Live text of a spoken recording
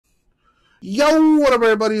Yo, what up,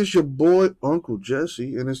 everybody? It's your boy, Uncle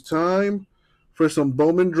Jesse, and it's time for some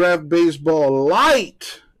Bowman Draft Baseball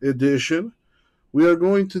LITE edition. We are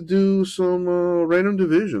going to do some random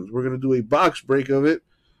divisions. We're going to do a box break of it.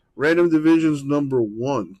 Random divisions number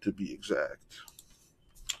 1, to be exact.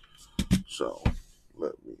 So,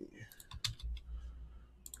 let me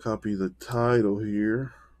copy the title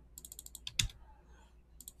here.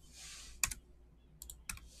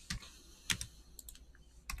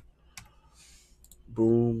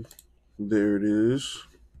 Boom. There it is.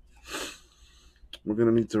 We're going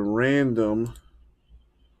to need to random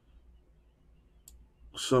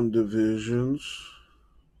some divisions.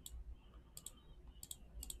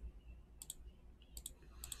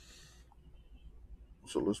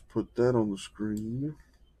 So let's put that on the screen.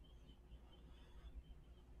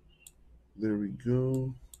 There we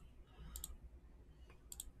go.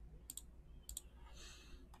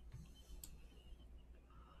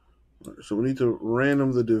 All right, so we need to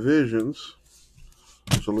random the divisions.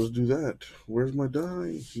 So let's do that. Where's my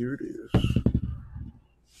die? Here it is.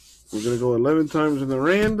 We're going to go 11 times in the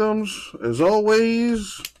randoms, as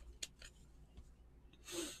always.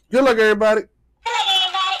 Good luck, everybody.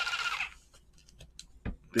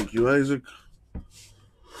 Thank you, Isaac.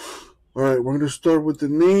 All right, we're going to start with the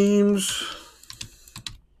names,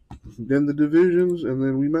 then the divisions, and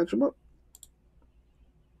then we match them up.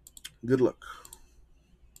 Good luck.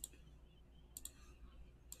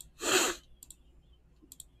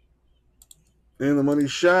 And the money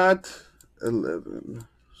shot, 11.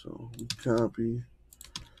 So we copy,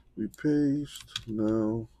 we paste.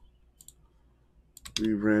 Now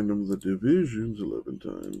we random the divisions 11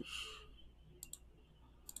 times.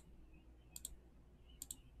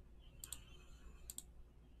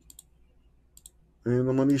 And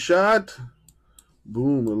the money shot,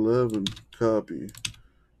 boom, 11, copy,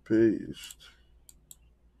 paste.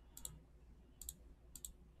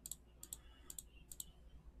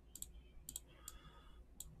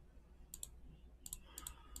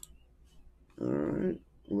 All right,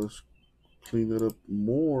 let's clean it up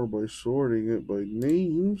more by sorting it by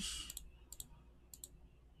names.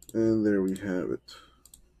 And there we have it.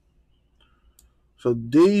 So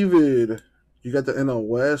David, you got the NL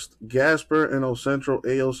West, Gasper, NL Central,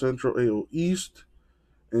 AL East,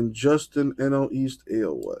 and Justin, NL East,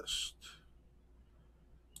 AL West.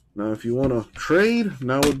 Now, if you want to trade,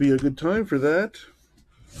 now would be a good time for that.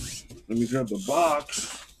 Let me grab the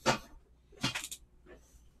box.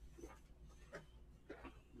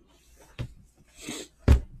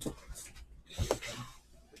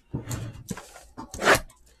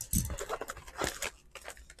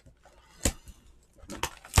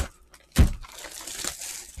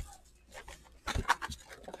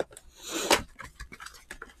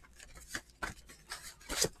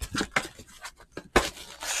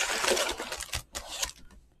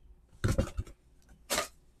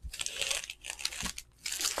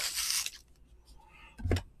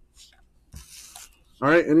 All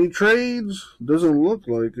right, any trades? Doesn't look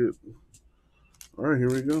like it. All right, here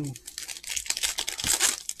we go.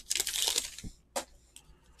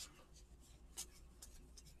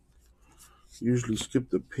 Usually skip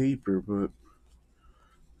the paper, but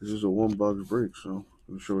this is a one-box break, so I'm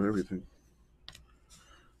going to show everything.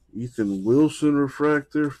 Ethan Wilson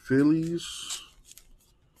refractor, Phillies.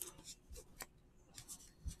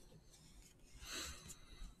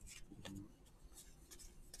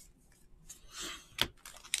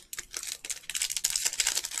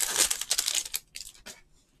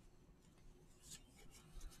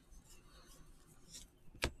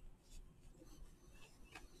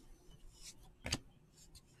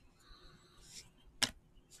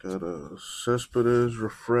 Got a Cespedes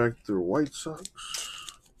refractor, White Sox.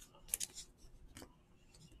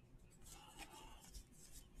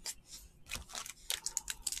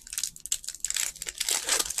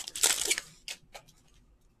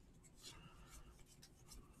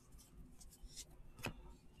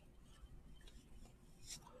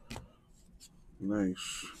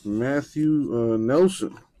 Nice. Matthew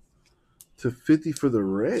Nelson /50 for the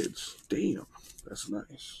Reds. Damn, that's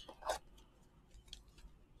nice.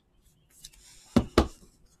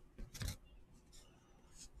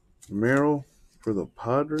 Merrill for the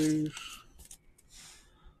Padres.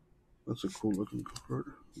 That's a cool looking card.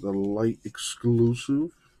 The LITE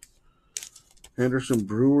exclusive. Henderson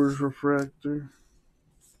Brewers refractor.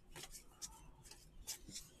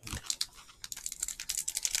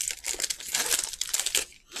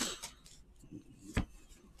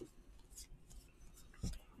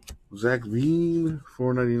 Zach Veen,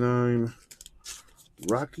 $4.99.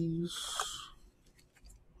 Rockies.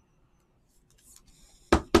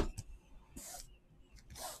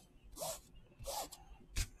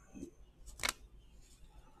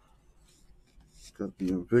 Got the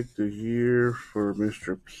Invicta here for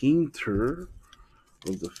Mr. Painter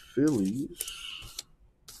of the Phillies.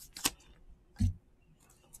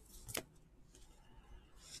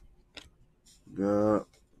 Got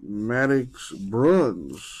Maddox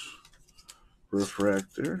Bruns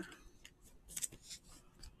refractor.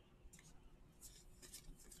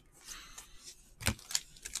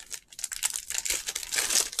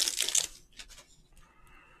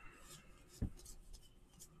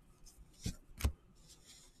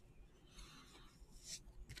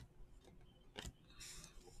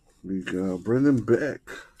 We got Brendan Beck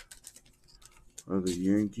of the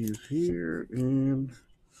Yankees here, and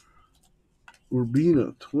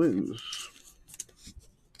Urbina Twins.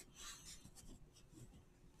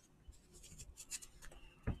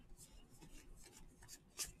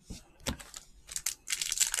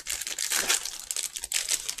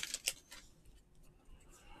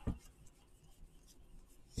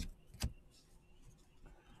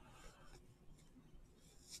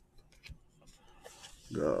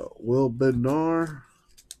 Got Will Bednar,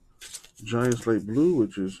 Giants Light Blue,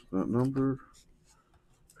 which is not numbered.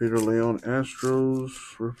 Peter Leon Astros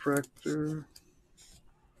refractor.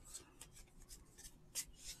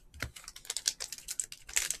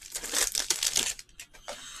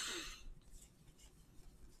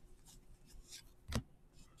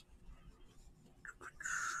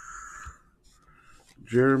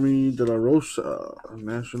 Jeremy De La Rosa,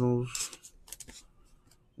 Nationals.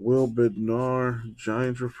 Will Bednar,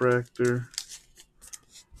 Giants refractor.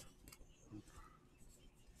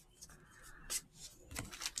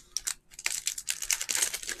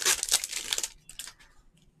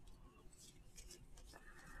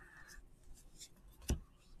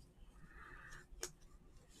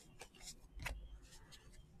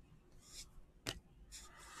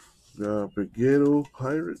 Got Bagueto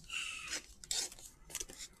Pirates.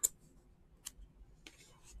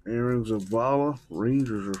 Aaron Zavala,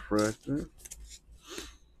 Rangers refractor.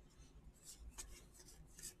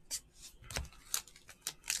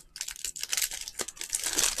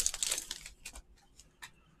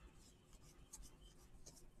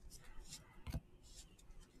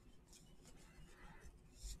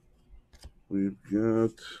 We've got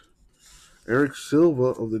Eric Silva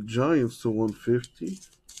of the Giants to 150.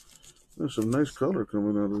 There's some nice color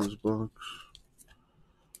coming out of this box.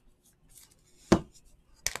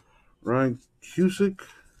 Ryan Cusick,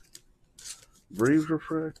 Braves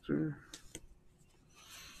refractor.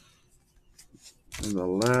 And the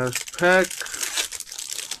last pack.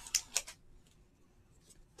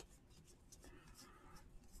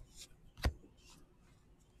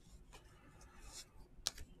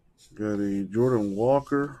 Got a Jordan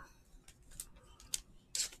Walker,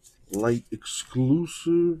 LITE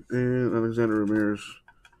exclusive, and Alexander Ramirez,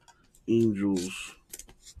 Angels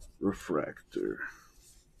refractor.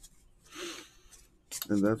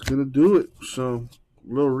 And that's going to do it. So,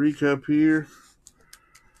 a little recap here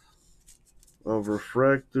of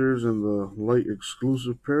refractors and the LITE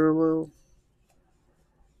exclusive parallel.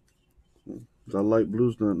 The light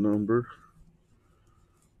blue's not numbered.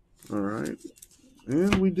 All right.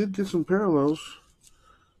 And we did get some parallels.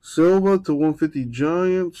 Silva to 150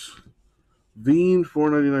 Giants. Veen,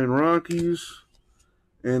 499 Rockies.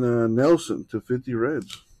 And Nelson to 50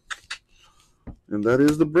 Reds. And that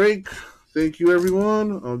is the break. Thank you,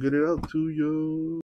 everyone. I'll get it out to you.